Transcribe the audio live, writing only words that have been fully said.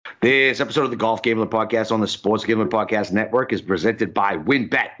This episode of the Golf Gambling Podcast on the Sports Gambling Podcast Network is presented by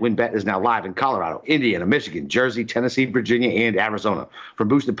WynnBET. WynnBET is now live in Colorado, Indiana, Michigan, Jersey, Tennessee, Virginia, and Arizona. From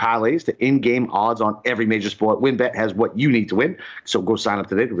boosted parlays to in-game odds on every major sport, WynnBET has what you need to win. So go sign up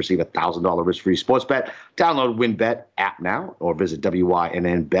today to receive a $1,000 risk-free sports bet. Download WynnBET app now or visit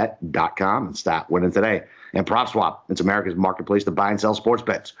wynnbet.com and start winning today. And PropSwap, it's America's marketplace to buy and sell sports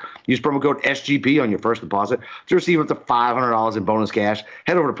bets. Use promo code SGP on your first deposit to receive up to $500 in bonus cash.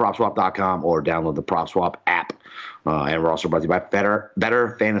 Head over to PropSwap.com or download the PropSwap app. And we're also brought to you by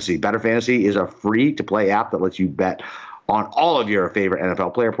Better Fantasy. Better Fantasy is a free-to-play app that lets you bet on all of your favorite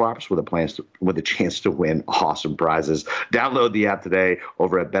NFL player props with a chance to win awesome prizes. Download the app today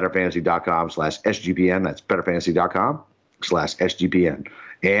over at betterfantasy.com/SGPN. That's betterfantasy.com/SGPN.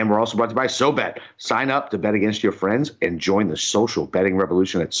 And we're also brought to you by SoBet. Sign up to bet against your friends and join the social betting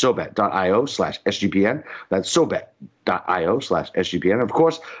revolution at SoBet.io/SGPN. That's SoBet.io/SGPN. And of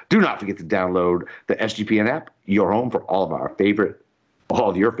course, do not forget to download the SGPN app, your home for all of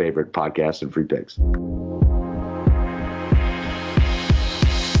your favorite podcasts and free picks.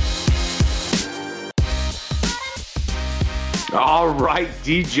 All right,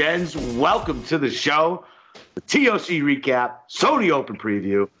 D-Gens, welcome to the show. The TOC recap, Sony Open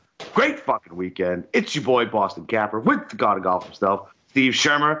preview. Great fucking weekend. It's your boy, Boston Capper, with the god of golf himself, Steve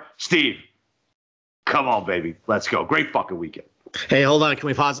Shermer. Steve, come on, baby. Let's go. Great fucking weekend. Hey, hold on. Can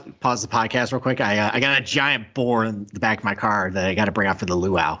we pause the podcast real quick? I got a giant boar in the back of my car that I got to bring out for the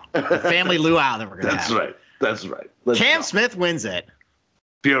luau. The family luau that we're going to have. That's right. Cam Smith wins it.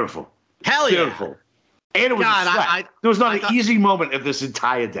 Beautiful. Hell yeah. Beautiful. And it was a sweat. There was not an easy moment of this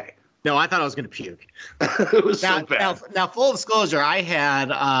entire day. No, I thought I was going to puke. It was so bad. Now, full disclosure, we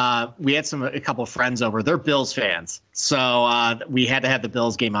had a couple of friends over. They're Bills fans, so we had to have the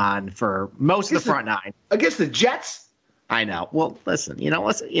Bills game on for most of the front nine against the Jets. I know. Well, listen,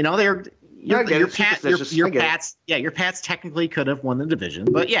 they're your Pats. Yeah, your Pats technically could have won the division,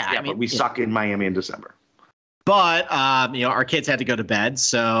 but but we suck in Miami in December. But our kids had to go to bed,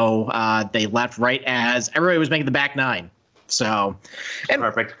 so they left right as everybody was making the back nine. So,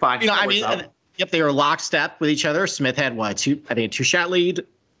 perfect. Fine. They were lockstep with each other. Smith had a two-shot lead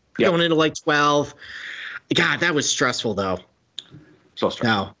going into like 12. God, that was stressful though. So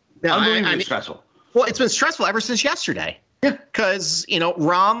stressful. No, unbelievably stressful. Well, it's been stressful ever since yesterday. Yeah, because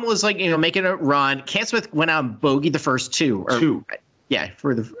Rahm was making a run. Cam Smith went out and bogeyed the first two. Yeah,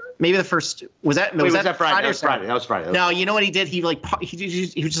 maybe the first was that Friday? That was Friday. No, you know what he did? He was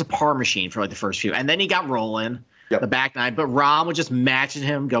just a par machine for like the first few, and then he got rolling. Yep. The back nine, but Rahm was just matching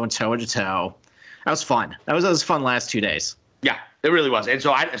him, going toe to toe. That was fun. That was fun last 2 days. Yeah, it really was. And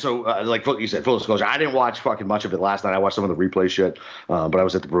like you said, full disclosure, I didn't watch fucking much of it last night. I watched some of the replay shit, but I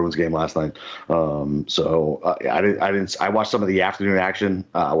was at the Bruins game last night. I didn't. I watched some of the afternoon action,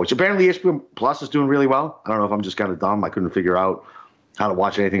 which apparently ESPN Plus is doing really well. I don't know if I'm just kind of dumb. I couldn't figure out how to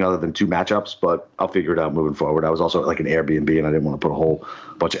watch anything other than two matchups, but I'll figure it out moving forward. I was also at like an Airbnb, and I didn't want to put a whole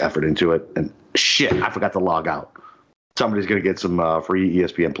bunch of effort into it. And shit, I forgot to log out. Somebody's going to get some free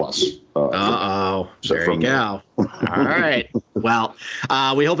ESPN Plus. There you go. All right. Well,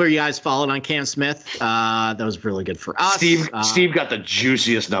 we hope you guys followed on Cam Smith. That was really good for us. Steve got the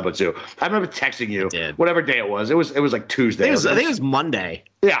juiciest number too. I remember texting you whatever day it was. It was like Tuesday. I think it was Monday.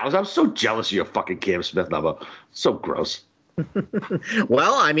 Yeah, I'm so jealous of your fucking Cam Smith number. So gross.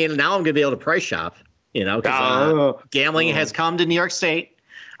 Well, now I'm going to be able to price shop. Because gambling has come to New York State.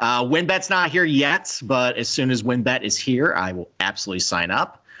 WynnBET's not here yet, but as soon as WynnBET is here, I will absolutely sign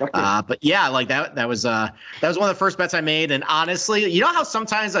up. But yeah, like that was one of the first bets I made. And honestly, you know how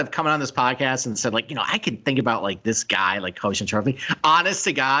sometimes I've come on this podcast and said I could think about like this guy like coaching trophy. Honest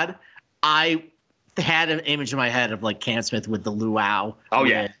to God, I had an image in my head of like Cam Smith with the luau. Oh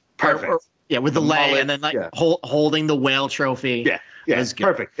yeah, perfect. With the lei, and then holding the whale trophy. Yeah, it's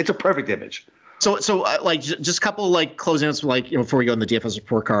perfect. It's a perfect image. So just a couple like closing notes, before we go on the DFS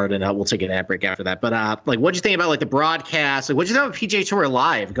report card, and we'll take an ad break after that. But what'd you think about the broadcast? What'd you think about PGA Tour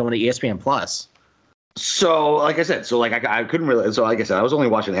Live going to ESPN Plus? So like I said, I couldn't really. So like I said, I was only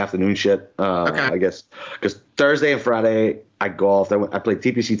watching afternoon shit. I guess because Thursday and Friday I golfed. I played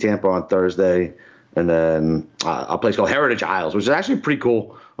TPC Tampa on Thursday, and then a place called Heritage Isles, which is actually pretty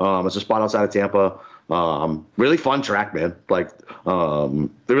cool. It's a spot outside of Tampa. Really fun track, man. It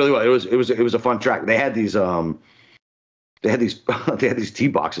really was. It was a fun track. They had these tee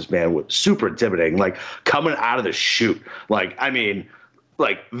boxes, man, super intimidating. Like coming out of the chute,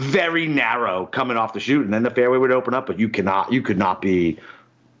 very narrow coming off the chute, and then the fairway would open up, but you could not be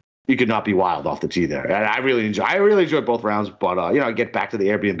you could not be wild off the tee there. And I really enjoyed both rounds, but I get back to the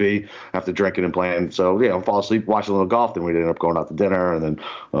Airbnb after drinking and playing. So fall asleep, watch a little golf, then we ended up going out to dinner and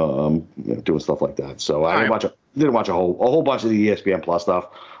then doing stuff like that. So I didn't watch a whole bunch of the ESPN Plus stuff.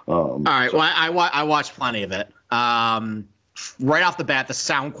 All right, well, I watched plenty of it. Right off the bat, the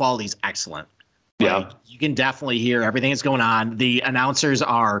sound quality is excellent. Yeah, you can definitely hear everything that's going on. The announcers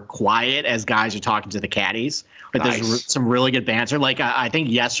are quiet as guys are talking to the caddies. But there's some really good banter. Like I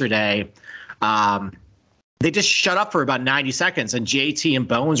think yesterday, they just shut up for about 90 seconds, and JT and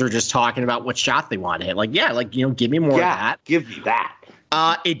Bones are just talking about what shot they want to hit. Give me more of that. Give me that.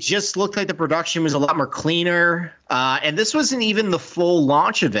 It just looked like the production was a lot more cleaner. And this wasn't even the full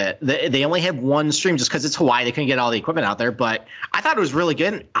launch of it. They only had one stream just because it's Hawaii. They couldn't get all the equipment out there. But I thought it was really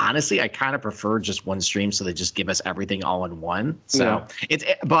good. And honestly, I kind of prefer just one stream so they just give us everything all in one. So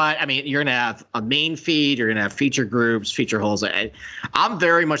but I mean, you're going to have a main feed. You're going to have feature groups, feature holes. I'm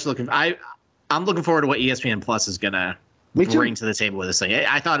very much I'm looking forward to what ESPN Plus is going to bring to the table with this thing.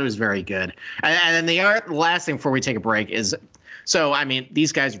 I thought it was very good. And then the last thing before we take a break is, so, I mean,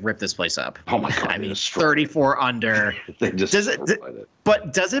 these guys ripped this place up. Oh, my God. I mean, 34 under. They just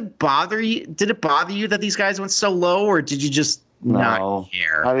But does it bother you? Did it bother you that these guys went so low, or did you just not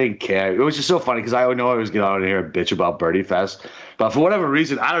care? I didn't care. It was just so funny because I know I was going to here and bitch about Birdie Fest. But for whatever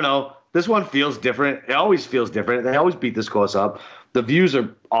reason, I don't know. This one feels different. It always feels different. They always beat this course up. The views are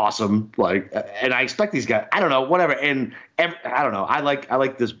awesome. And I expect these guys. I don't know, whatever. And I don't know. I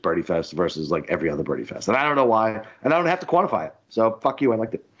like this Birdie Fest versus every other Birdie Fest, and I don't know why. And I don't have to quantify it. So fuck you. I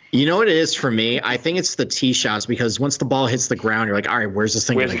liked it. You know what it is for me? I think it's the tee shots, because once the ball hits the ground, you're like, all right, where's this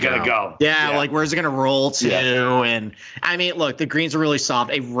thing going to go? Where's it going to go? Yeah, where's it going to roll to? Yeah. And I mean, look, the greens are really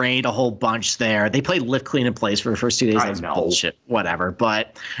soft. It rained a whole bunch there. They played lift clean in place for the first 2 days. That's bullshit. Whatever.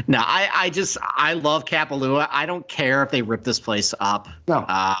 But no, I love Kapalua. I don't care if they rip this place up. No.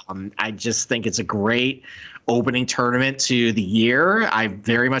 I just think it's a great opening tournament to the year. I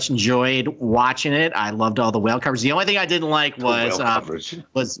very much enjoyed watching it. I loved all the whale coverage. The only thing I didn't like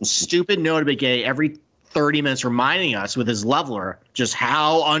was stupid Noah Begay every 30 minutes reminding us with his leveler just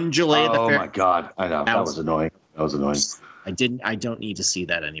how undulated the fairway. Oh my God. I know. That was annoying. I don't need to see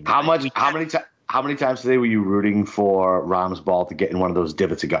that anymore. How many times today were you rooting for Rahm's ball to get in one of those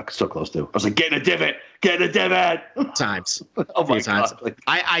divots it got so close to? I was like, get in a divot. Times. Oh my God.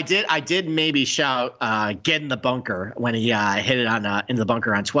 I did maybe shout, get in the bunker when he hit it into the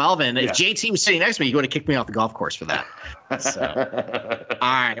bunker on 12. And if JT was sitting next to me, he would have kicked me off the golf course for that. So,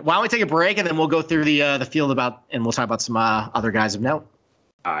 all right. Why don't we take a break, and then we'll go through the field and we'll talk about some other guys of note.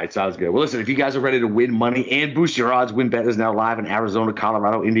 All right, sounds good. Well, listen, if you guys are ready to win money and boost your odds, WynnBET is now live in Arizona,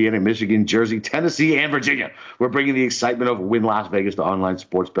 Colorado, Indiana, Michigan, Jersey, Tennessee, and Virginia. We're bringing the excitement of Wynn Las Vegas to online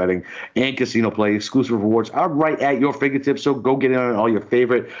sports betting and casino play. Exclusive rewards are right at your fingertips, so go get in on all your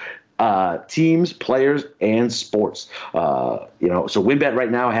favorite teams, players, and sports. So WynnBET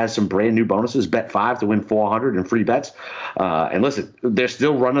right now has some brand new bonuses. Bet 5 to win 400 in free bets. And listen, they're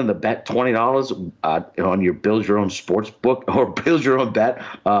still running the bet $20 on your build your own sports book or build your own bet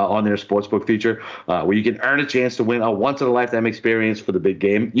on their sportsbook feature, where you can earn a chance to win a once-in-a-lifetime experience for the big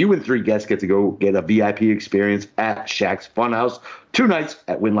game. You and 3 guests get to go get a VIP experience at Shaq's Funhouse, 2 nights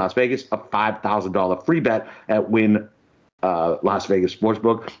at Wynn Las Vegas, a $5,000 free bet at Wynn Las Vegas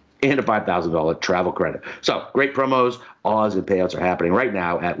Sportsbook, and a $5,000 travel credit. So great promos, odds, and payouts are happening right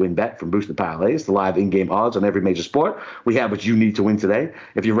now at WynnBET, from boosted parlays to live in-game odds on every major sport. We have what you need to win today.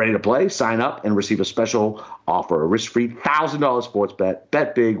 If you're ready to play, sign up and receive a special offer, a risk-free $1,000 sports bet.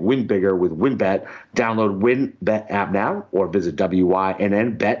 Bet big, win bigger with WynnBET. Download WynnBET app now or visit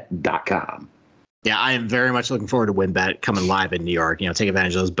wynnbet.com. Yeah, I am very much looking forward to WynnBET coming live in New York. Take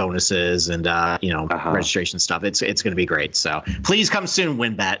advantage of those bonuses and registration stuff. It's going to be great. So please come soon,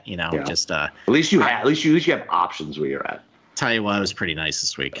 WynnBET. At least you have options where you're at. Tell you what, it was pretty nice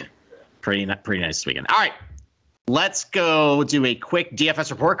this week. Pretty nice this weekend. All right, let's go do a quick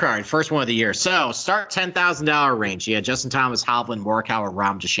DFS report card. First one of the year. So start $10,000 range. You had Justin Thomas, Hovland, Morikawa,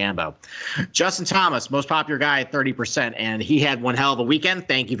 Rahm, DeChambeau. Justin Thomas, most popular guy at 30%, and he had one hell of a weekend.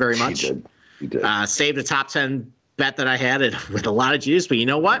 Thank you very much. He did. Saved a top 10 bet that I had with a lot of juice, but you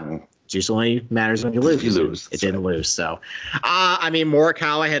know what? Juice only matters when you lose. It didn't lose. So,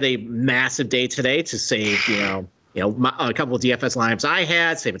 Morikawa had a massive day today to save, a couple of DFS lineups I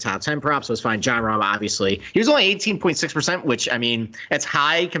had, save a top 10 prop, so it's fine. John Rahm, obviously, he was only 18.6%, which it's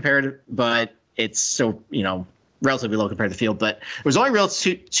high compared, but it's so relatively low compared to the field. But there was only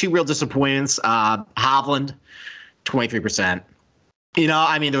two real disappointments. Hovland, 23%. There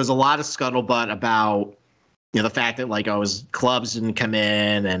was a lot of scuttlebutt about, the fact that his clubs didn't come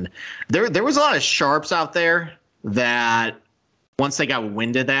in, and there was a lot of sharps out there that once they got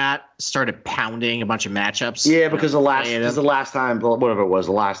wind of that, started pounding a bunch of matchups. Yeah, because the last time, whatever it was,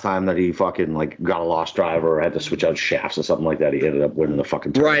 the last time that he fucking like got a lost driver or had to switch out shafts or something like that, he ended up winning the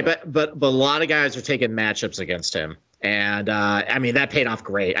fucking tournament. Right, but a lot of guys are taking matchups against him. And I mean, that paid off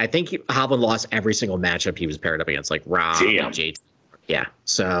great. I think Hovland lost every single matchup he was paired up against, like Rob and JT. Yeah.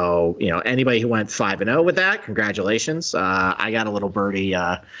 So, anybody who went 5-0 with that, congratulations. I got a little birdie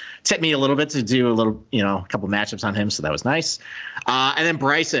tipped me a little bit to do a little, a couple matchups on him. So that was nice. And then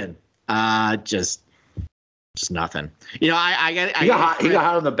Bryson, just nothing. He got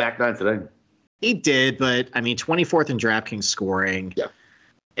hot on the back nine today. He did, but I mean, 24th in DraftKings scoring. Yeah.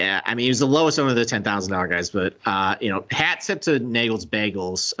 Yeah, I mean, he was the lowest one of the $10,000 guys, but hat tip to Nagel's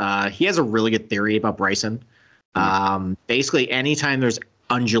Bagels. He has a really good theory about Bryson. Basically, anytime there's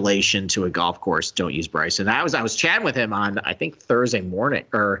undulation to a golf course, don't use Bryson. I was chatting with him on I think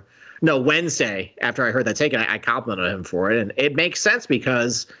Wednesday after I heard that take, and I complimented him for it, and it makes sense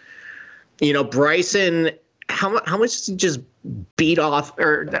because Bryson. How much does he just beat off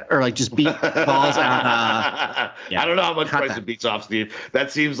or like just beat balls on? I don't know how much Bryson beats off, Steve. That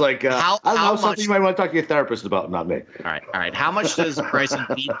seems like I don't know, something you might want to talk to your therapist about, not me. All right. How much does Bryson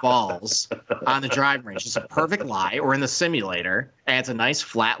beat balls on the driving range? It's a perfect lie, or in the simulator, and it's a nice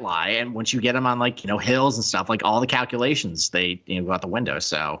flat lie. And once you get him on hills and stuff, like all the calculations, they go out the window.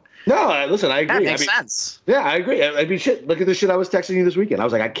 So no, listen, I agree. That makes sense. Yeah, I agree. I mean, shit. Look at the shit I was texting you this weekend. I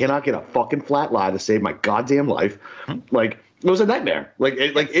was like, I cannot get a fucking flat lie to save my goddamn life. Like, it was a nightmare.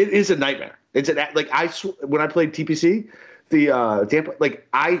 It is a nightmare. It's when I played TPC, the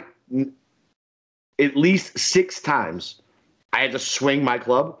Tampa, at least 6 times I had to swing my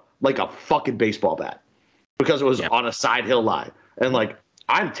club like a fucking baseball bat because it was on a side hill lie, and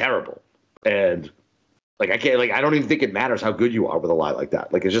I'm terrible, and I can't I don't even think it matters how good you are with a lie like that.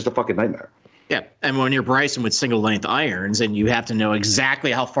 It's just a fucking nightmare. Yeah, and when you're Bryson with single length irons and you have to know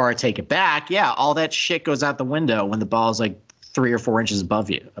exactly how far to take it back, all that shit goes out the window when the ball's 3 or 4 inches above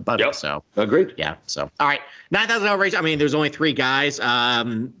you. So agreed. Yeah. So all right, $9,000 race. I mean, there's only 3 guys.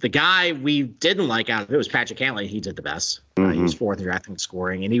 The guy we didn't like out of it was Patrick Cantlay. He did the best. He was 4th in DraftKings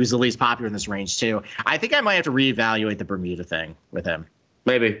scoring, and he was the least popular in this range too. I think I might have to reevaluate the Bermuda thing with him.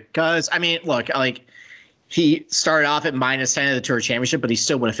 Maybe because I mean, look, he started off at -10 at the Tour Championship, but he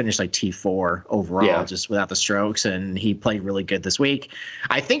still would have finished T4 overall, just without the strokes. And he played really good this week.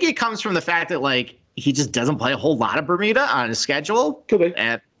 I think it comes from the fact that he just doesn't play a whole lot of Bermuda on his schedule. Could be.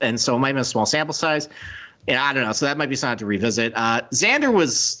 And so it might be a small sample size. Yeah, I don't know. So that might be something to revisit. Xander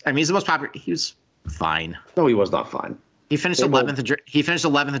was, he's the most popular. He was fine. No, he was not fine. He finished 11th. He finished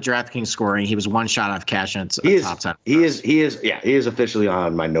 11th at DraftKings scoring. He was 1 shot off cash in top 10. He is officially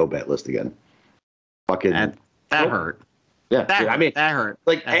on my no bet list again. Fucking that hurt. Yeah, that hurt.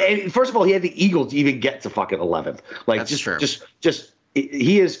 And first of all, he had the eagle to even get to fucking 11th. That's true. Just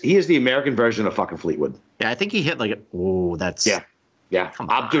he is the American version of fucking Fleetwood. Yeah, I think he hit that's yeah.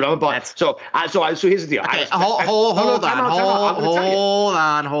 Dude, I'm a bust. So here's the deal. Okay, hold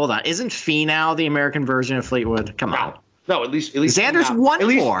on. Isn't Finau the American version of Fleetwood? Come on. No, at least Xander's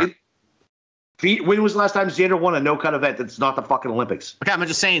won more. When was the last time Xander won a no-cut event that's not the fucking Olympics? Okay, I'm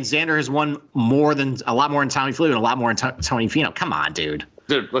just saying Xander has won a lot more than Tommy Fleetwood and a lot more than Tony Finau. Come on, dude.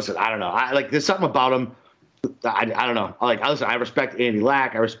 Dude, listen, I don't know. There's something about him. I don't know. Listen, I respect Andy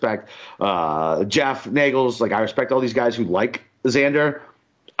Lack. I respect Jeff Nagels. I respect all these guys who like Xander.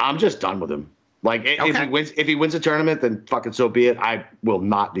 I'm just done with him. If he wins a tournament, then fucking so be it. I will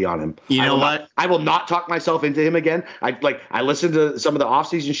not be on him. You know what? I will not talk myself into him again. I listened to some of the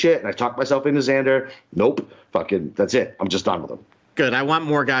offseason shit and I talked myself into Xander. Nope. Fucking that's it. I'm just done with him. Good. I want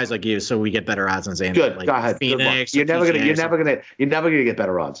more guys like you so we get better odds on Xander. Good. Go ahead. Phoenix. You're never gonna get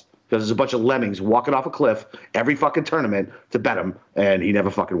better odds because there's a bunch of lemmings walking off a cliff every fucking tournament to bet him, and he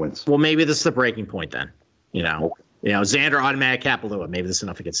never fucking wins. Well, maybe this is the breaking point then. Xander automatic Kapalua. Maybe this is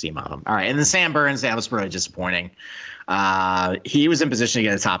enough to get steam out of him. All right. And then Sam Burns, that was really disappointing. He was in position to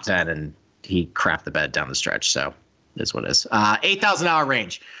get a top 10 and he crapped the bed down the stretch. So that's what it is. $8,000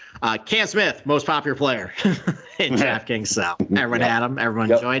 range. Cam Smith, most popular player in DraftKings. So everyone had him.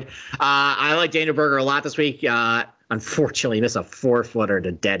 Everyone enjoyed. I like Daniel Berger a lot this week. Unfortunately, he missed a 4-footer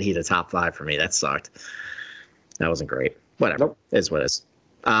to dead heat a top 5 for me. That sucked. That wasn't great. Whatever. Nope. It is what it is.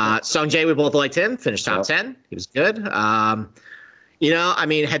 Sung Jae, we both liked him. Finished top 10. He was good.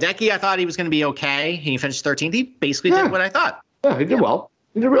 Hideki, I thought he was going to be okay. He finished 13th. He basically did what I thought. Yeah, he did well.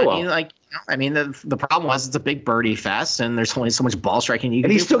 He did real well. The problem was it's a big birdie fest, and there's only so much ball striking you can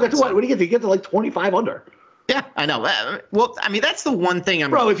do. And he do still got to what? What do you get? He get to 25 under. Yeah, I know. Well, that's the one thing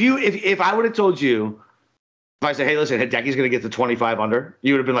Bro, if I would have told you, if I said, hey, listen, Hideki's going to get to 25 under,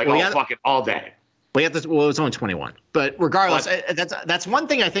 you would have been like, fuck it, all day. Well, it was only 21. But regardless, that's one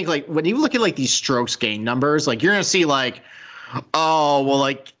thing I think, like, when you look at, like, these strokes gain numbers, like, you're going to see, like, oh, well,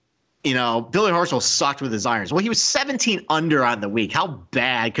 like, you know, Billy Horschel sucked with his irons. Well, he was 17 under on the week. How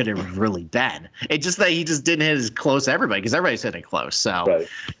bad could it have really been? It's just that he just didn't hit as close to everybody because everybody's hitting close. So, right.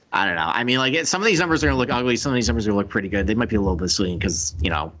 I don't know. I mean, like, some of these numbers are going to look ugly. Some of these numbers are going to look pretty good. They might be a little misleading because, you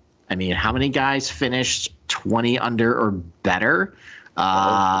know, I mean, how many guys finished 20 under or better?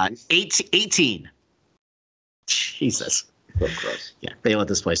 18. Jesus. So gross. Yeah, they lit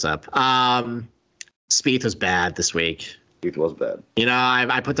this place up. Spieth was bad this week. Spieth was bad. You know,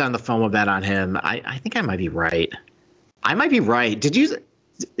 I put down the FOMO bet on him. I think I might be right. Did you?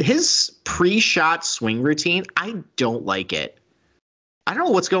 His pre-shot swing routine, I don't like it. I don't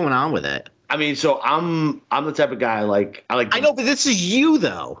know what's going on with it. I mean, so I'm the type of guy I know, but this is you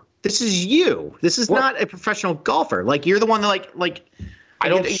though. This is you. This is not a professional golfer. Like, you're the one that like. I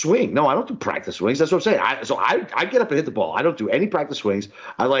don't swing. No, I don't do practice swings. That's what I'm saying. I get up and hit the ball. I don't do any practice swings.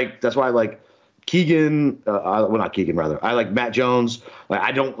 That's why I like Keegan. Not Keegan, rather. I like Matt Jones. Like,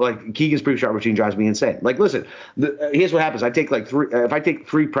 I don't like Keegan's pre-shot routine drives me insane. Like, listen, here's what happens. I take like three. If I take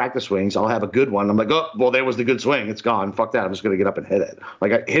 3 practice swings, I'll have a good one. I'm like, oh, well, there was the good swing. It's gone. Fuck that. I'm just gonna get up and hit it.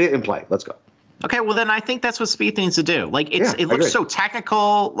 Like, I hit it and play. Let's go. Okay, well then I think that's what Spieth needs to do. Like, it looks so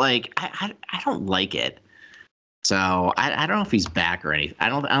technical. Like, I don't like it. So I don't know if he's back or anything. I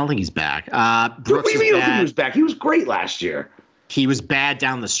don't think he's back. Brooks what do you mean? I don't think he was back. He was great last year. He was bad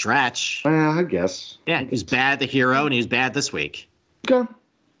down the stretch. I guess. Yeah, he was bad the hero, and he was bad this week. Okay.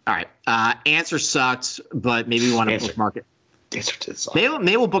 All right. Answer sucked, but maybe we want to bookmark it. Answer did suck.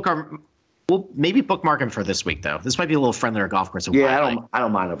 Maybe we'll maybe bookmark him for this week though. This might be a little friendlier golf course. Yeah, I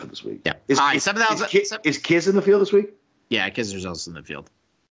don't mind him for this week. Yeah. All right. 7,000. Is Kiz in the field this week? Yeah, Kiz results in the field.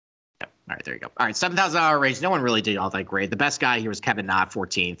 All right, there you go. All right, $7,000 raise. No one really did all that great. The best guy here was Kevin Knott,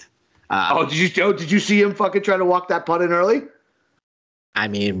 14th. Did you see him fucking try to walk that putt in early? I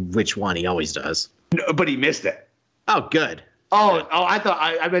mean, which one? He always does. No, but he missed it. Oh, good. I thought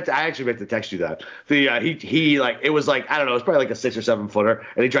I actually meant to text you that. He like, it was like, I don't know, it was probably like a 6 or 7 footer,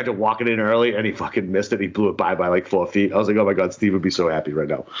 and he tried to walk it in early, and he fucking missed it. He blew it by like 4 feet. I was like, oh my god, Steve would be so happy right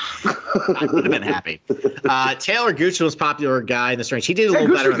now. I would have been happy. Taylor Gooch was popular guy in this range. He did a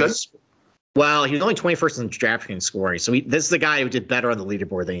little better on this. Well, he was only 21st in DraftKings scoring, so this is the guy who did better on the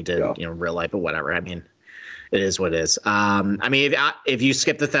leaderboard than he did, in real life. But whatever. I mean, it is what it is. I mean, if you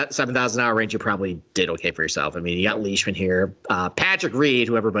skip the $7,000 range, you probably did okay for yourself. I mean, you got Leishman here, Patrick Reed,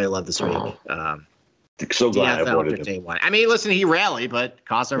 who everybody loved this week. So glad I avoided him. I mean, listen, he rallied, but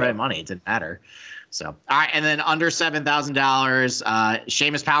cost everybody money. It didn't matter. So, all right, and then under $7,000,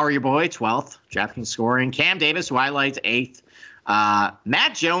 Seamus Power, your boy, 12th DraftKings scoring. Cam Davis, who I liked, 8th.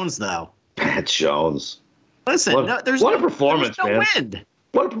 Matt Jones, though. Matt Jones. Listen, what a performance, man. Wind.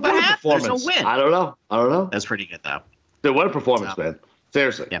 What a performance. There's no win. I don't know. That's pretty good, though. Dude, what a performance, man.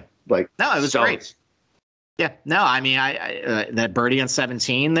 Seriously. Yeah. Like, no, it was great. Yeah. No, I mean, I that birdie on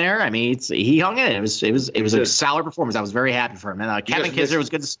 17 there. I mean, he hung in. It was a solid performance. I was very happy for him. And Kevin Kisner was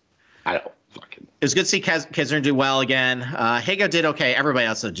good. I don't fucking. It was good to see Kisner do well again. Higo did okay. Everybody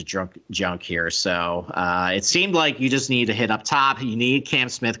else did junk here. So it seemed like you just need to hit up top. You need Cam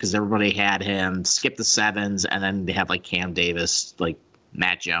Smith because everybody had him. Skip the 7s, and then they have like Cam Davis, like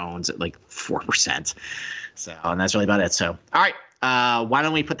Matt Jones at like 4%. So, and that's really about it. So, all right. Why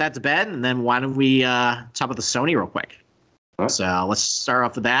don't we put that to bed, and then why don't we talk about the Sony real quick? Right. So let's start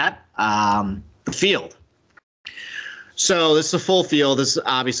off with that. The field. So this is a full field. This is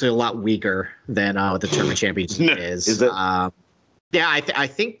obviously a lot weaker than what the Tournament Championship is. Is it? Yeah, I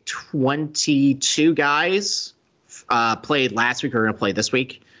think 22 guys played last week are going to play this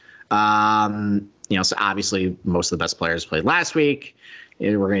week. So obviously most of the best players played last week.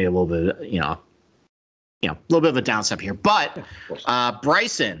 We're going to get a little bit, a little bit of a down step here. But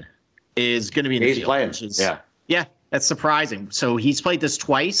Bryson is going to be in the field. He's playing. Yeah, that's surprising. So he's played this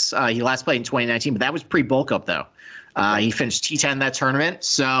twice. He last played in 2019, but that was pre-bulk up though. He finished T10 that tournament.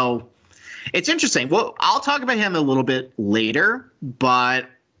 So it's interesting. Well, I'll talk about him a little bit later, but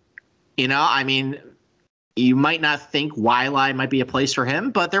I mean, you might not think Waialae might be a place for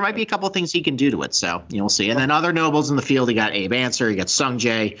him, but there might be a couple of things he can do to it. So you'll see. And then other nobles in the field, you got Abe Answer, you got Sung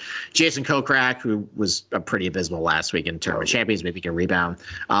Jae, Jason Kokrak, who was pretty abysmal last week in Tournament Champions. Maybe he can rebound.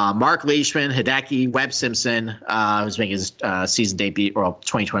 Mark Leishman, Hideki, Webb Simpson, who's making his season debut, or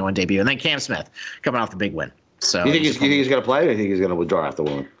 2021 debut, and then Cam Smith coming off the big win. So you think he's going to play, or you think he's going to withdraw after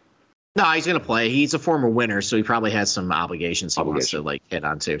winning? No, he's going to play. He's a former winner, so he probably has some obligations he wants to hit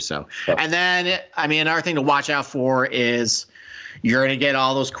on too. So, and then I mean, another thing to watch out for is, You're going to get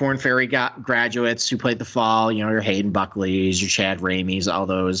all those Corn Ferry graduates who played the fall, your Hayden Buckleys, your Chad Rameys, all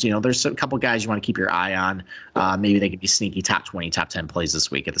those. There's a couple guys you want to keep your eye on. Maybe they could be sneaky top 20, top 10 plays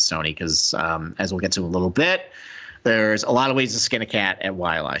this week at the Sony because, as we'll get to in a little bit, there's a lot of ways to skin a cat at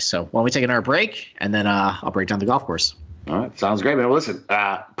YLI. So why don't we take another break, and then I'll break down the golf course. All right, sounds great, man. Well, listen,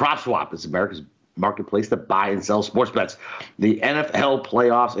 PropSwap is America's marketplace to buy and sell sports bets. The NFL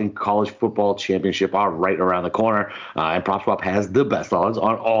playoffs and college football championship are right around the corner, and PropSwap has the best odds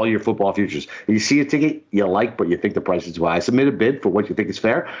on all your football futures. If you see a ticket you like, but you think the price is too high, submit a bid for what you think is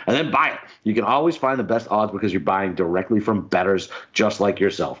fair, and then buy it. You can always find the best odds because you're buying directly from bettors just like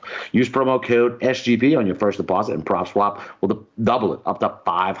yourself. Use promo code SGP on your first deposit, and PropSwap will double it up to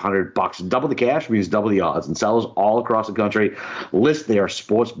 $500. Double the cash means double the odds, and sellers all across the country list their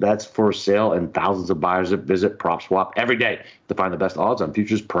sports bets for sale, and thousands of buyers that visit PropSwap every day to find the best odds on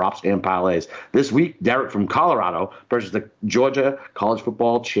futures, props, and parlays. This week, Derek from Colorado purchased the Georgia College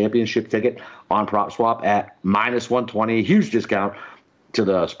Football Championship ticket on PropSwap at -120, a huge discount to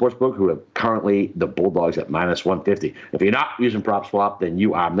the sportsbook, who are currently the Bulldogs at -150. If you're not using PropSwap, then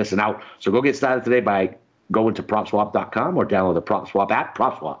you are missing out. So go get started today by going to PropSwap.com or download the PropSwap app.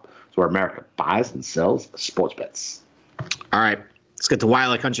 PropSwap is where America buys and sells sports bets. All right. Let's get to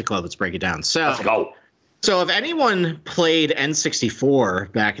YLI Country Club. Let's break it down. Let's go. So if anyone played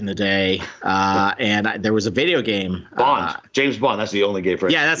N64 back in the day, and there was a video game. Bond. James Bond. That's the only game for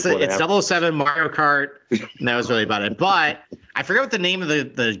Yeah, that's it. It's 007 Mario Kart. And that was really about it. But I forget what the name of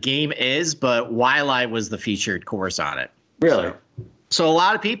the game is, but YLI was the featured course on it. Really? So a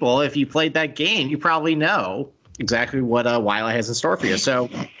lot of people, if you played that game, you probably know exactly what YLI has in store for you. So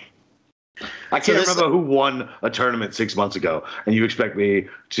I can't remember who won a tournament 6 months ago, and you expect me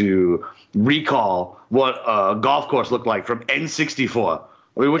to recall what a golf course looked like from N64.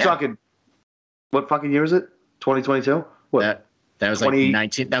 I mean, we're talking, what fucking year is it? 2022? What? That was 20, like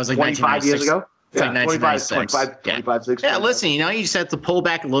 19. That was like 25 years ago. It's like 1996. 25, 6. Yeah, listen, you just have to pull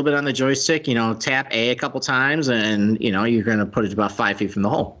back a little bit on the joystick, tap A a couple times, and, you're going to put it about 5 feet from the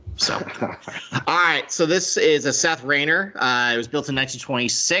hole. So, all right. So this is a Seth Rayner. It was built in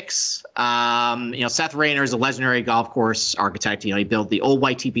 1926. Seth Rayner is a legendary golf course architect. He built the old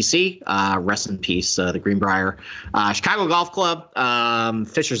white TPC. Rest in peace, the Greenbrier. Chicago Golf Club,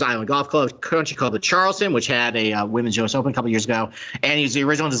 Fisher's Island Golf Club, Country Club of Charleston, which had a women's U.S. Open a couple years ago, and he's the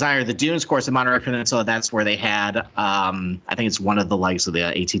original designer of the Dunes course in Monterey Peninsula. That's where they had, I think it's one of the legs of the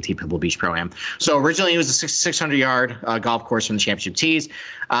AT&T Pebble Beach Pro-Am. So originally it was a 600-yard golf course from the championship tees.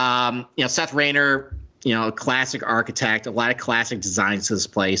 Seth Rayner, classic architect, a lot of classic designs to this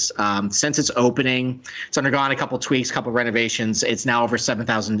place. Since its opening, it's undergone a couple tweaks, a couple renovations. It's now over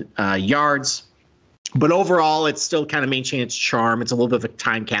 7,000 yards. But overall, it's still kind of maintaining its charm. It's a little bit of a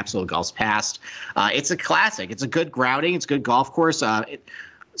time capsule of golf's past. It's a classic. It's a good grouting. It's a good golf course.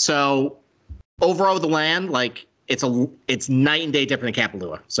 So overall, the land, it's night and day different than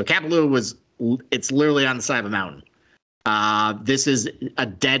Kapalua. So Kapalua it's literally on the side of a mountain. This is a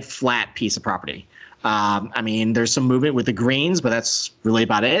dead flat piece of property. There's some movement with the greens, but that's really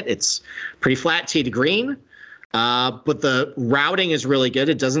about it. It's pretty flat tee to green. But the routing is really good.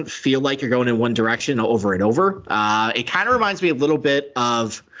 It doesn't feel like you're going in one direction over and over. It kind of reminds me a little bit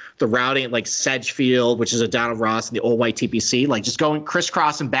of the routing at Sedgefield, which is a Donald Ross and the old white TPC, just going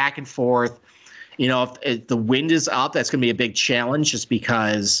crisscrossing back and forth. If the wind is up, that's going to be a big challenge just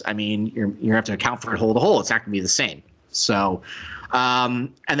because, you're going to have to account for it hole to hole. It's not going to be the same. So,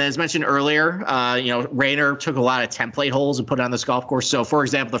 and then as mentioned earlier, Rayner took a lot of template holes and put it on this golf course. So, for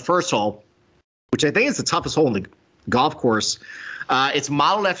example, the first hole, which I think is the toughest hole in the golf course, it's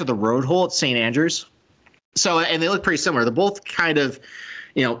modeled after the road hole at St. Andrews. So, and they look pretty similar. They're both kind of,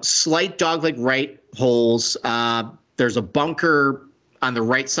 slight dogleg right holes. There's a bunker on the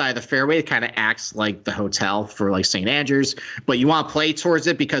right side of the fairway. It kind of acts like the hotel for St. Andrews, but you want to play towards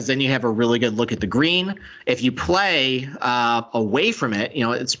it because then you have a really good look at the green. If you play away from it,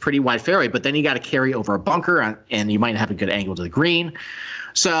 it's a pretty wide fairway, but then you got to carry over a bunker and you might have a good angle to the green.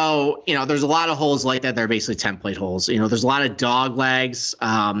 So, there's a lot of holes like that. They're basically template holes. There's a lot of dog legs,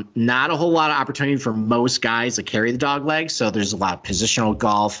 not a whole lot of opportunity for most guys to carry the dog legs. So there's a lot of positional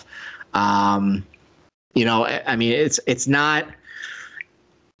golf. It's not,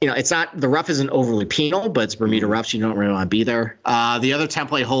 it's not, the rough isn't overly penal, but it's Bermuda rough, so you don't really want to be there. The other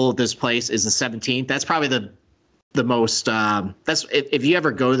template hole of this place is the 17th. That's probably the most, if you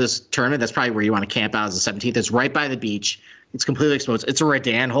ever go to this tournament, that's probably where you want to camp out, is the 17th. It's right by the beach. It's completely exposed. It's a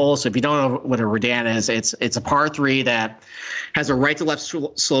Redan hole. So if you don't know what a Redan is, it's a par 3 that has a right to left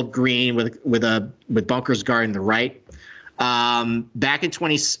slope green with bunkers guarding the right. Back in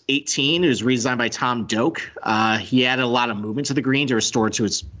 2018, it was redesigned by Tom Doak. He added a lot of movement to the green to restore it to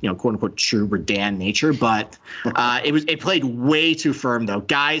its, quote unquote, true Redan nature. But it played way too firm though.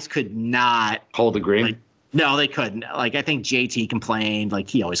 Guys could not hold the green. No, they couldn't. Like, I think JT complained. Like,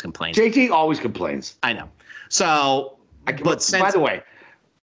 he always complains. JT always complains. I know. So, but by the way,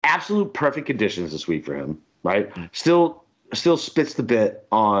 absolute perfect conditions this week for him, right? Still spits the bit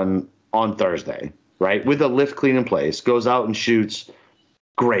on Thursday, right? With a lift clean in place, goes out and shoots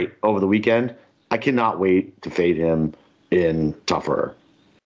great over the weekend. I cannot wait to fade him in tougher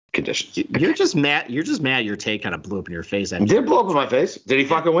conditions. You're just mad. Your take kind of blew up in your face. Did blow up in my face? Did he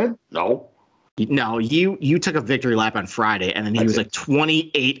fucking win? No. No, you took a victory lap on Friday, and then he was like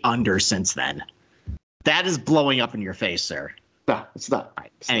 28 under since then. That is blowing up in your face, sir. No, it's not. All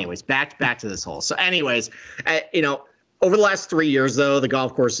right. Anyways, back to this hole. So, anyways, over the last 3 years, though, the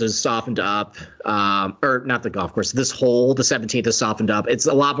golf course has softened up. Or not the golf course. This hole, the 17th, has softened up. It's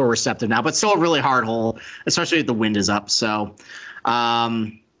a lot more receptive now, but still a really hard hole, especially if the wind is up. So,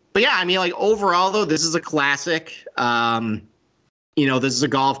 but yeah, I mean, like overall, though, this is a classic. This is a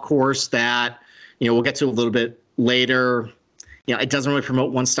golf course that, we'll get to a little bit later. It doesn't really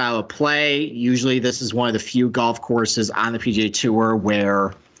promote one style of play. Usually this is one of the few golf courses on the PGA Tour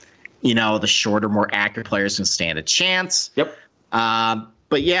where, the shorter, more accurate players can stand a chance. Yep.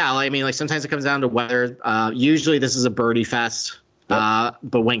 But yeah, I mean, like sometimes it comes down to weather. Usually this is a birdie fest. Yep.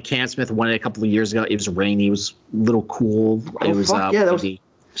 But when Cam Smith won it a couple of years ago, it was rainy. It was a little cool. That was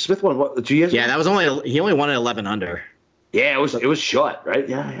Smith won what 2 years ago? Yeah, he only won at 11 under. Yeah, it was short, right?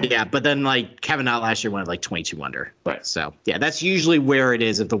 Yeah, but then like Kevin Ott last year went like 22 under. Right. So yeah, that's usually where it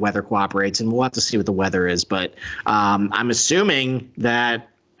is if the weather cooperates, and we'll have to see what the weather is. But I'm assuming that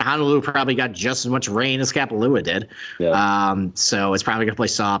Honolulu probably got just as much rain as Kapalua did. Yeah. So it's probably gonna play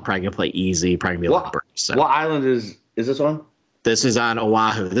soft, probably gonna play easy, probably gonna be a lot of birds. So. What island is this on? This is on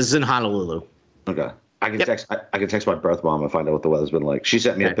Oahu. This is in Honolulu. Okay. I can text my birth mom and find out what the weather's been like. She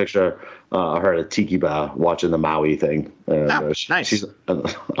sent me a picture of her at a tiki bar watching the Maui thing. Nice. I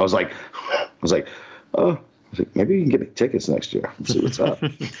was like, oh, maybe you can get me tickets next year. See what's up.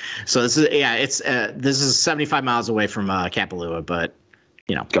 So this is 75 miles away from Kapalua, but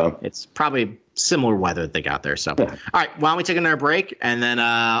it's probably similar weather that they got there. So, All right, why don't we take another break and then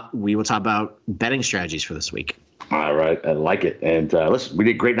we will talk about betting strategies for this week. All right, I like it. And listen, we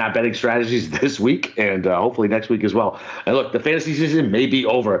did great night betting strategies this week and hopefully next week as well. And look, the fantasy season may be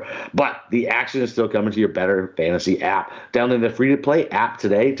over, but the action is still coming to your Better Fantasy app. Download the free-to-play app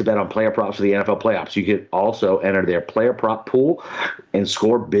today to bet on player props for the NFL playoffs. You can also enter their player prop pool and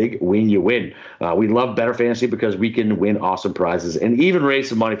score big when you win. We love Better Fantasy because we can win awesome prizes and even raise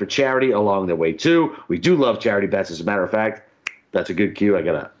some money for charity along the way, too. We do love charity bets. As a matter of fact, that's a good cue. I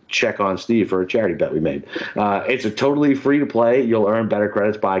got to check on Steve for a charity bet we made. It's a totally free to play. You'll earn better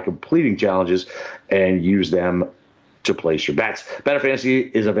credits by completing challenges and use them to place your bets. Better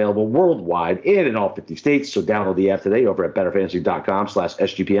Fantasy is available worldwide and in all 50 states. So download the app today over at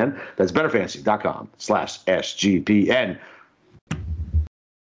betterfantasy.com/SGPN. That's betterfantasy.com/SGPN.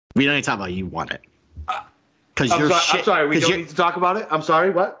 We don't need to talk about you won it. I'm sorry. We don't need to talk about it. I'm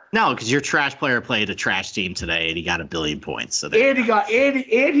sorry. What? No, because your trash player played a trash team today, and he got 1 billion points. So he was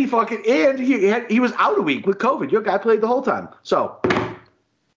out a week with COVID. Your guy played the whole time. So, all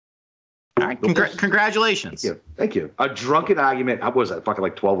right. Congratulations. Thank you. A drunken argument. What was that? Fucking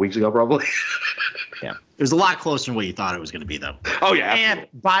like 12 weeks ago, probably. Yeah, it was a lot closer than what you thought it was going to be, though. Oh yeah. And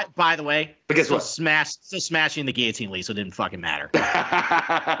by the way, but guess what? Smashing the guillotine lead, so it didn't fucking matter.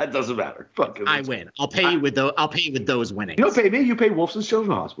 It doesn't matter. Fucking. I win. I'll pay you with those. I'll pay you with those winnings. You don't pay me. You pay Wolfson's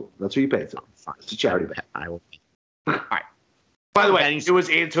Children's Hospital. That's who you pay to. Fine. It's a charity bet. I will. All right. By the way, it was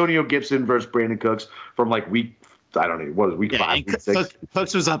Antonio Gibson versus Brandon Cooks from like week. I don't know. What was week 5? Week 6?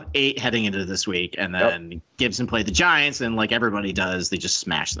 Cooks was up 8 heading into this week, and then Gibson played the Giants, and like everybody does, they just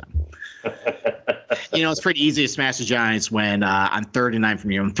smash them. It's pretty easy to smash the Giants when on 3rd and 9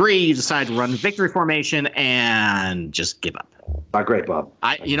 from your own 3, you decide to run victory formation and just give up. Not great, Bob.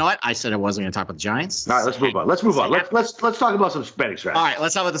 You know what? I said I wasn't going to talk about the Giants. All right, let's move on. Let's talk about some betting strategies. All right,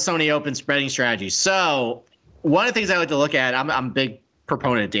 let's talk about the Sony Open betting strategy. So one of the things I like to look at, I'm a big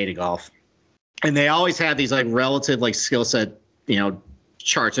proponent of data golf. And they always have these like relative like skill set,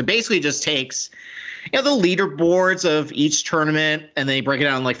 charts. It basically just takes, the leaderboards of each tournament and they break it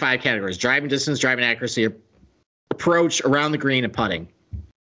down in like 5 categories: driving distance, driving accuracy, approach, around the green, and putting.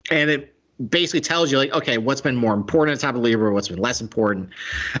 And it basically tells you like, okay, what's been more important at the top of the leaderboard, what's been less important.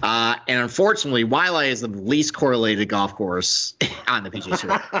 And unfortunately, Waialae is the least correlated golf course on the PGA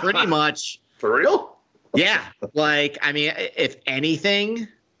Tour. Pretty much. For real? Yeah. Like, I mean, if anything,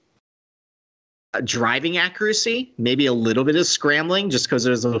 driving accuracy, maybe a little bit of scrambling just because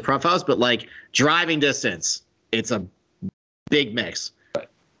there's little profiles, but like driving distance, it's a big mix.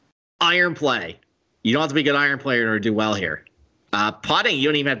 Iron play. You don't have to be a good iron player in order to do well here. Putting, you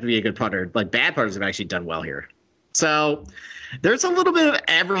don't even have to be a good putter. Like bad putters have actually done well here. So there's a little bit of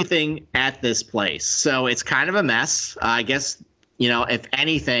everything at this place. So it's kind of a mess. I guess, if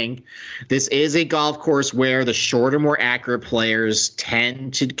anything, this is a golf course where the shorter, more accurate players can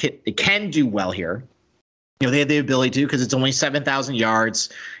do well here. They have the ability to because it's only 7,000 yards.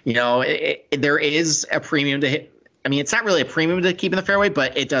 There is a premium to hit. I mean, it's not really a premium to keep in the fairway,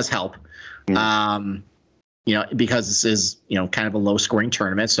 but it does help. Because this is, kind of a low scoring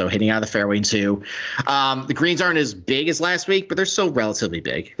tournament. So hitting out of the fairway too. The greens aren't as big as last week, but they're still relatively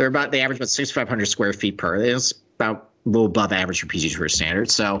big. They average about 6,500 square feet per. It's about a little above average for PGA Tour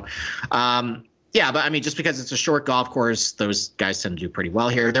standards. So, but I mean, just because it's a short golf course, those guys tend to do pretty well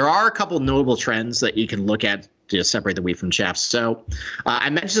here. There are a couple notable trends that you can look at to separate the wheat from chaff. So I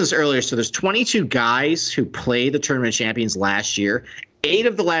mentioned this earlier. So there's 22 guys who played the tournament champions last year. 8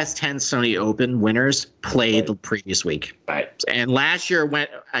 of the last 10 Sony Open winners played the previous week. Right. And last year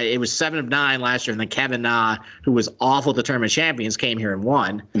it was 7 of 9 last year, and then Kevin Na, who was awful at the tournament champions, came here and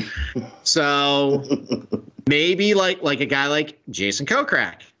won. So maybe like a guy like Jason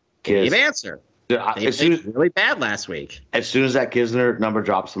Kokrak, Dave Answer. They played really bad last week. As soon as that Kisner number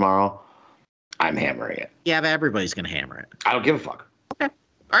drops tomorrow, I'm hammering it. Yeah, but everybody's going to hammer it. I don't give a fuck. Okay.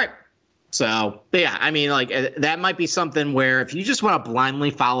 All right. So, yeah, I mean, like that might be something where if you just want to blindly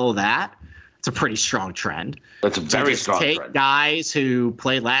follow that, it's a pretty strong trend. That's a very strong trend. Take guys who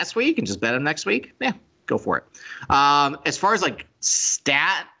played last week and just bet them next week. Yeah, go for it. As far as like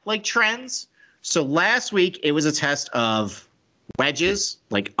stat like trends, so last week it was a test of wedges,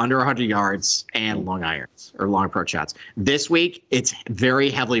 like under 100 yards, and long irons or long approach shots. This week it's very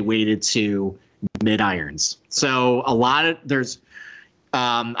heavily weighted to mid irons. So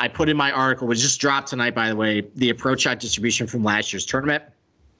I put in my article, which just dropped tonight, by the way, the approach shot distribution from last year's tournament.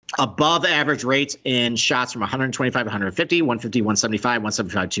 Above average rates in shots from 125, 150, 150, 175,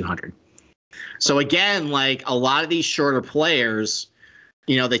 175, 200. So again, like a lot of these shorter players,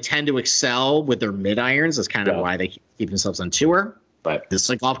 they tend to excel with their mid irons. That's kind of why they keep themselves on tour. But this is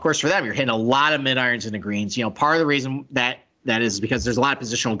a golf course for them. You're hitting a lot of mid irons in the greens. Part of the reason that is because there's a lot of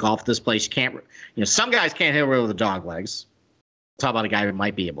positional golf at this place. You can't, some guys can't hit with the dog legs. Talk about a guy who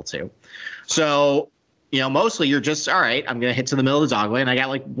might be able to. So, mostly you're just, all right, I'm going to hit to the middle of the dogleg, and I got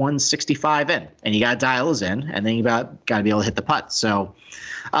like 165 in. And you got to dial those in, and then you got to be able to hit the putt. So,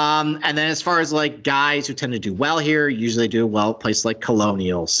 and then as far as like guys who tend to do well here, usually do well at places like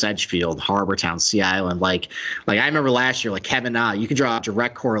Colonial, Sedgefield, Harbortown, Sea Island. Like I remember last year, like Kevin Na, you can draw a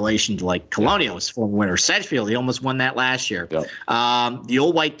direct correlation to like Colonial was former winner. Sedgefield, he almost won that last year. Yep. The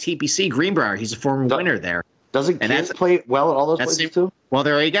old white TPC, Greenbrier, he's a former winner there. Doesn't Kids play well at all those places too? Well,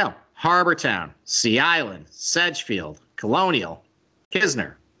 there you go. Harbortown, Sea Island, Sedgefield, Colonial,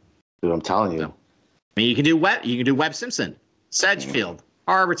 Kisner. Dude, I'm telling you. I mean, you can do Webb Simpson, Sedgefield,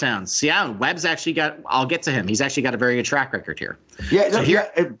 Harbortown, Sea Island. Webb's actually I'll get to him. He's actually got a very good track record here. Yeah,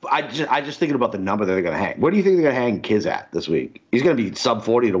 I just thinking about the number that they're going to hang. What do you think they're going to hang Kids at this week? He's going to be sub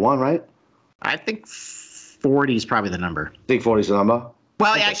 40 to 1, right? I think 40 is probably the number. Think 40 is the number?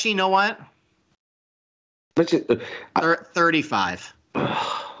 Well, actually, you know what? 35.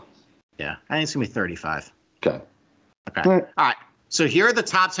 Yeah, I think it's going to be 35. Okay. All right. So here are the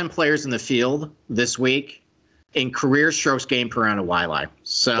top 10 players in the field this week in career strokes gained per round of Wiley.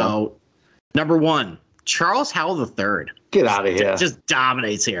 So, number 1, Charles Howell III. Get out of here. Just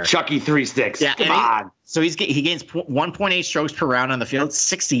dominates here. Chucky 3 sticks. Yeah, come on. So he gains 1.8 strokes per round on the field,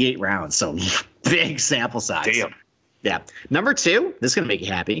 68 rounds. So big sample size. Damn. Yeah. Number 2, this is going to make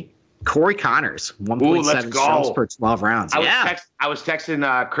you happy. Corey Connors, 1.7 strokes per 12 rounds. I was texting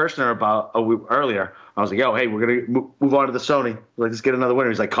Kirshner about a week earlier. I was like, yo, hey, we're going to move on to the Sony. Let's get another winner.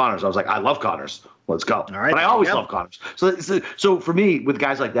 He's like, Connors. I was like, I love Connors. Let's go. All right, but I always love Connors. So for me, with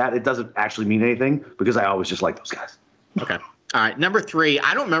guys like that, it doesn't actually mean anything because I always just like those guys. Okay. All right. Number 3,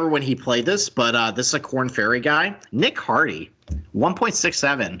 I don't remember when he played this, but this is a Corn Ferry guy. Nick Hardy,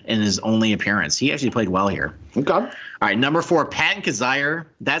 1.67 in his only appearance. He actually played well here. Okay. All right. Number 4, Patton Kazire.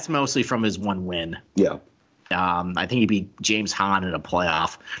 That's mostly from his one win. Yeah. I think he beat James Hahn in a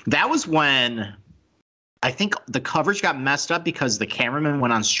playoff. That was when I think the coverage got messed up because the cameraman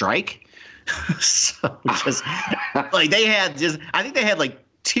went on strike. So just like I think they had like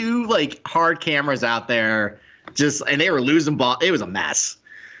 2 like hard cameras out there and they were losing ball. It was a mess.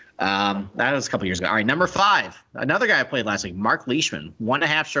 That was a couple years ago. All right. Number 5, another guy I played last week, Mark Leishman,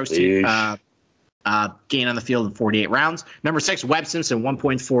 1.5 strokes gain on the field in 48 rounds. Number 6, Webb Simpson,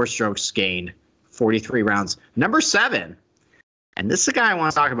 1.4 strokes gained, 43 rounds. Number 7, and this is a guy I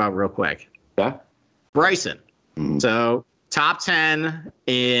want to talk about real quick. Yeah. Bryson. So top 10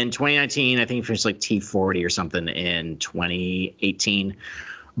 in 2019. I think he finished like T40 or something in 2018.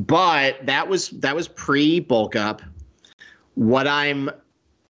 But that was pre bulk up. What I don't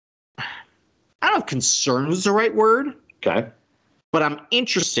know if concerned is the right word. Okay. But I'm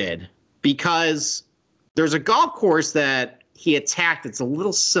interested because there's a golf course that he attacked that's a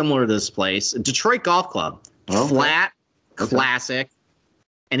little similar to this place, Detroit Golf Club. Flat, classic.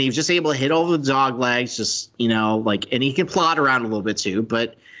 And he was just able to hit over the dog legs, just, and he can plod around a little bit too,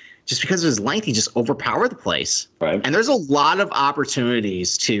 but just because of his length, he just overpowered the place. Right. And there's a lot of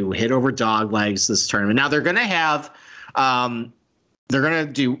opportunities to hit over dog legs this tournament. Now they're going to have, they're going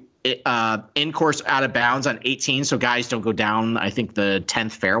to do in-course out of bounds on 18, so guys don't go down, I think, the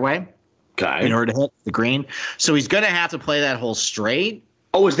 10th fairway in order to hit the green. So he's going to have to play that hole straight.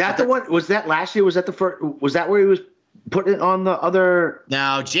 Oh, was that the one? Was that last year? Was that the first? Was that where he was putting it on the other?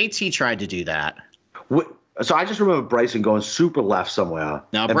 No, JT tried to do that. So I just remember Bryson going super left somewhere.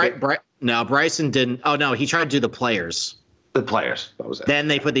 No, Bryson didn't. Oh, no, he tried to do the players. The players. That was it. Then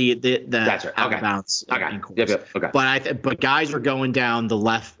they put the That's right. out of bounds. Okay. Yep. Okay. But guys were going down the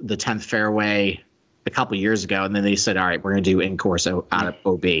 10th fairway a couple years ago, and then they said, all right, we're going to do in-course out of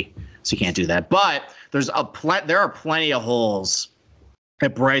OB. So you can't do that. But there are plenty of holes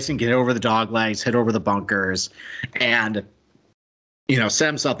that Bryson can hit over the dog legs, hit over the bunkers, and set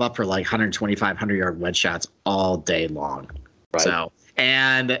himself up for like 125, 100-yard wedge shots all day long. Right. So,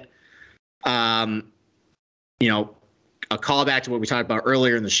 and a callback to what we talked about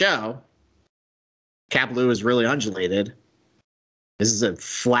earlier in the show, Kapalua is really undulated. This is a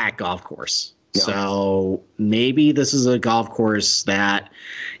flat golf course. Yeah. So maybe this is a golf course that,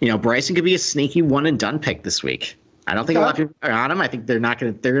 Bryson could be a sneaky one and done pick this week. I don't think a lot of people are on him. I think they're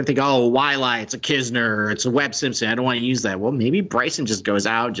going to think, oh, Wiley, it's a Kisner, it's a Webb Simpson. I don't want to use that. Well, maybe Bryson just goes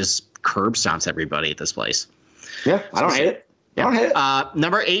out and just curb stomps everybody at this place. Yeah, I don't hate it. Yeah. I don't hate it.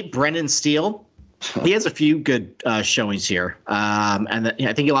 Number 8, Brendan Steele. He has a few good showings here. And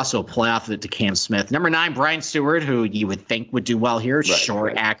I think he lost to a playoff to Cam Smith. Number 9, Brian Stewart, who you would think would do well here.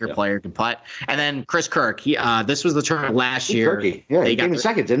 Short, accurate player, can putt. And then Chris Kirk. This was the tournament last year. Kirky. Yeah, he came in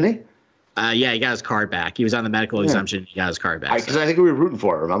second, didn't he? Yeah, he got his card back. He was on the medical exemption. He got his card back. Because I think we were rooting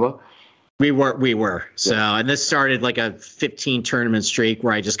for it, remember? We were. So, and this started like a 15 tournament streak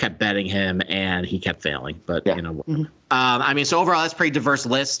where I just kept betting him and he kept failing. But, so overall, that's a pretty diverse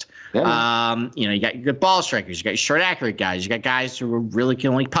list. Yeah. You got your good ball strikers, you got your short, accurate guys, you got guys who really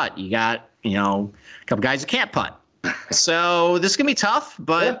can only putt. You got, a couple guys who can't putt. So this is going to be tough,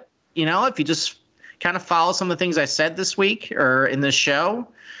 but, if you just kind of follow some of the things I said this week or in this show,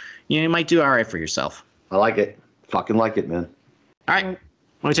 you might do all right for yourself. I like it. Fucking like it, man. All right.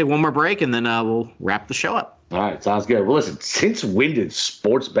 Why don't we take one more break and then we'll wrap the show up. All right, sounds good. Well, listen, since when did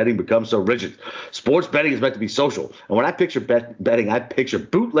sports betting become so rigid? Sports betting is meant to be social. And when I picture betting, I picture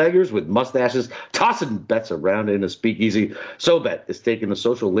bootleggers with mustaches tossing bets around in a speakeasy. SoBet is taking the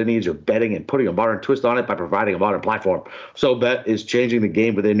social lineage of betting and putting a modern twist on it by providing a modern platform. SoBet is changing the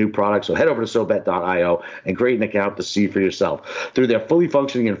game with their new product. So head over to SoBet.io and create an account to see for yourself. Through their fully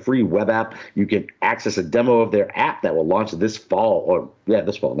functioning and free web app, you can access a demo of their app that will launch this fall,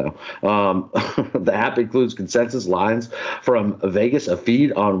 this fall now. The app includes consensus lines from Vegas, a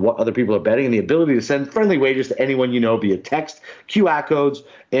feed on what other people are betting, and the ability to send friendly wagers to anyone you know via text, QR codes,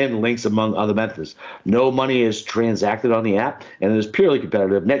 and links, among other methods. No money is transacted on the app, and it is purely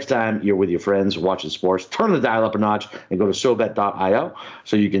competitive. Next time you're with your friends watching sports, turn the dial up a notch and go to SoBet.io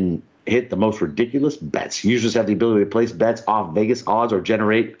so you can hit the most ridiculous bets. Users have the ability to place bets off Vegas odds or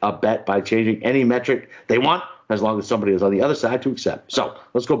generate a bet by changing any metric they want, as long as somebody is on the other side to accept. So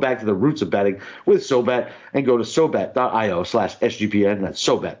let's go back to the roots of betting with SoBet and go to SoBet.io/SGPN. That's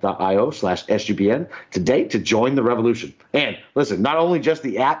SoBet.io/SGPN today to join the revolution. And listen, not only just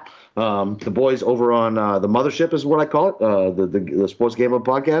the app, the boys over on the Mothership is what I call it, the Sports Gambling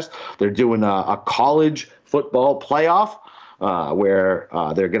Podcast. They're doing a college football playoff where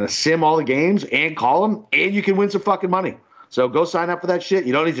they're going to sim all the games and call them, and you can win some fucking money. So go sign up for that shit.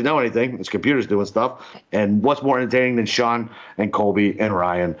 You don't need to know anything. It's computers doing stuff. And what's more entertaining than Sean and Colby and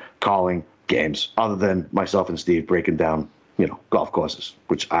Ryan calling games, other than myself and Steve breaking down, golf courses,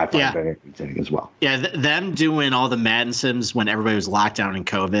 which I find very entertaining as well. Yeah, them doing all the Madden sims when everybody was locked down in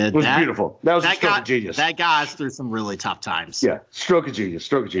COVID. It was beautiful. That was a stroke of genius. That got us through some really tough times. Yeah, stroke of genius.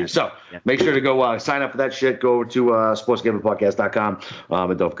 So make sure to go sign up for that shit. Go over to sportsgamblingpodcast.com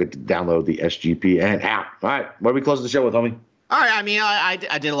and don't forget to download the SGPN app. All right, what are we closing the show with, homie? All right,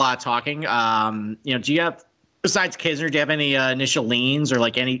 I did a lot of talking. Do you have, besides Kisner, do you have any initial leans or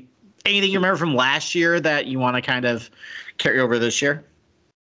like any Anything you remember from last year that you want to kind of carry over this year?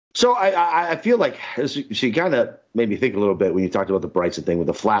 So I feel like she kind of made me think a little bit when you talked about the Bryson thing with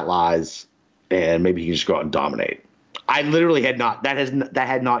the flat lies, and maybe he can just go out and dominate. I literally had not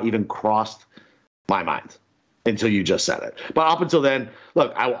even crossed my mind until you just said it. But up until then,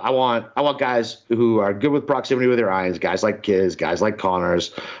 look, I want guys who are good with proximity with their irons, guys like Kiz, guys like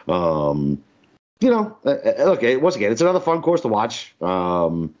Connors. Look, once again, it's another fun course to watch.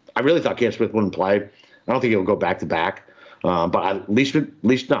 I really thought Cam Smith wouldn't play. I don't think he'll go back to back. But Leishman,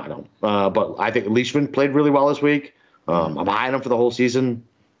 I don't. But I think Leishman played really well this week. I'm eyeing him for the whole season.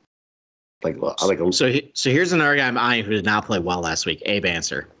 So here's another guy I'm eyeing who did not play well last week. Abe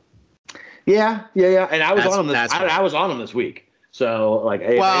Answer. Yeah. And I was on him. I was on him this week. So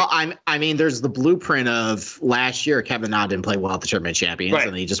I mean, there's the blueprint of last year. Kevin Na didn't play well at the Tournament Champions,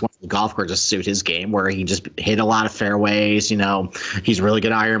 and he just went to the golf course to suit his game, where he just hit a lot of fairways. He's a really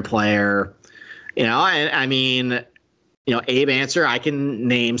good iron player. I mean. Abe Answer, I can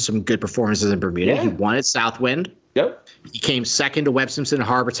name some good performances in Bermuda. Yeah. He won at Southwind. Yep. He came second to Webb Simpson at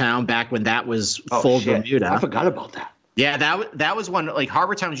Harbortown back when that was full Bermuda. I forgot about that. Yeah, that was one, like,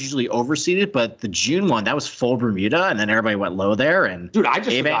 Harbortown was usually overseeded, but the June one, that was full Bermuda, and then everybody went low there. And dude, I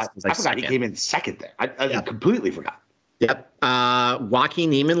forgot he came in second there. I completely forgot. Yep.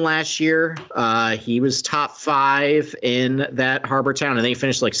 Joaquin Neiman last year, he was top 5 in that Harbortown, and they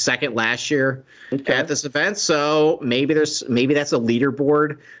finished like second last year at this event. So maybe that's a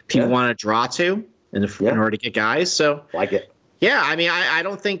leaderboard people want to draw to in order to get guys. So like it. Yeah, I mean, I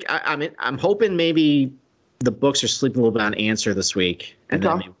don't think I'm hoping maybe the books are sleeping a little bit on Answer this week, and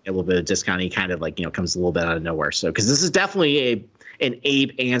then maybe a little bit of discount. He kind of comes a little bit out of nowhere. So because this is definitely an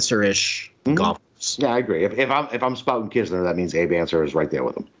Abe Answer-ish golf. Yeah, I agree. If I'm spouting Kisner, that means Abe Answer is right there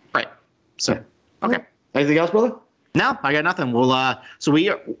with him. Right. So okay. Anything else, brother? No, I got nothing. We'll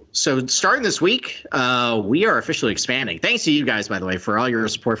so starting this week, we are officially expanding. Thanks to you guys, by the way, for all your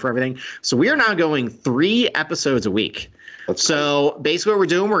support for everything. So we are now going 3 episodes a week. So basically what we're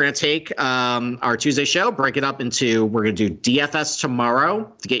doing, we're going to take our Tuesday show, break it up into, we're going to do DFS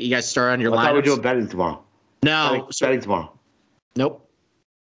tomorrow to get you guys started on your lineups. I thought we're doing betting tomorrow. No. Betting tomorrow. Nope.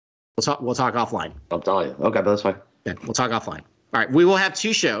 We'll talk offline. I'm telling you. Okay, but that's fine. Yeah, we'll talk offline. All right, we will have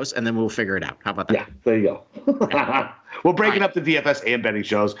 2 shows, and then we'll figure it out. How about that? Yeah, there you go. We're breaking up the DFS and betting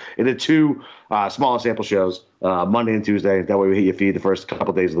shows into 2 smaller sample shows, Monday and Tuesday. That way we hit your feed the first couple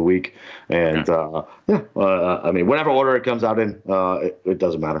of days of the week. And, I mean, whatever order it comes out in, it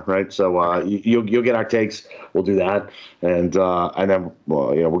doesn't matter, right? So you'll get our takes. We'll do that. And then,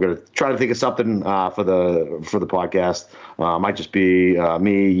 we're going to try to think of something for the podcast. Might just be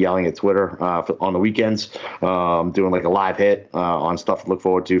me yelling at Twitter on the weekends, doing like a live hit on stuff to look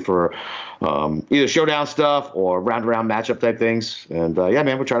forward to for either showdown stuff or round-around matchup type things. And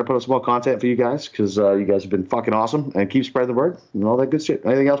man, we're trying to put up some more content for you guys because you guys have been fucking awesome and keep spreading the word and all that good shit.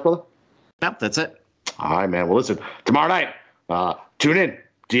 Anything else, brother? Nope, that's it. All right, man. Well, listen, tomorrow night, tune in,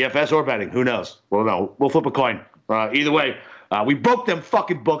 DFS or betting. Who knows? We'll flip a coin. Either way, we broke them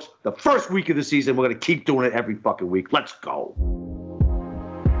fucking books the first week of the season. We're going to keep doing it every fucking week. Let's go.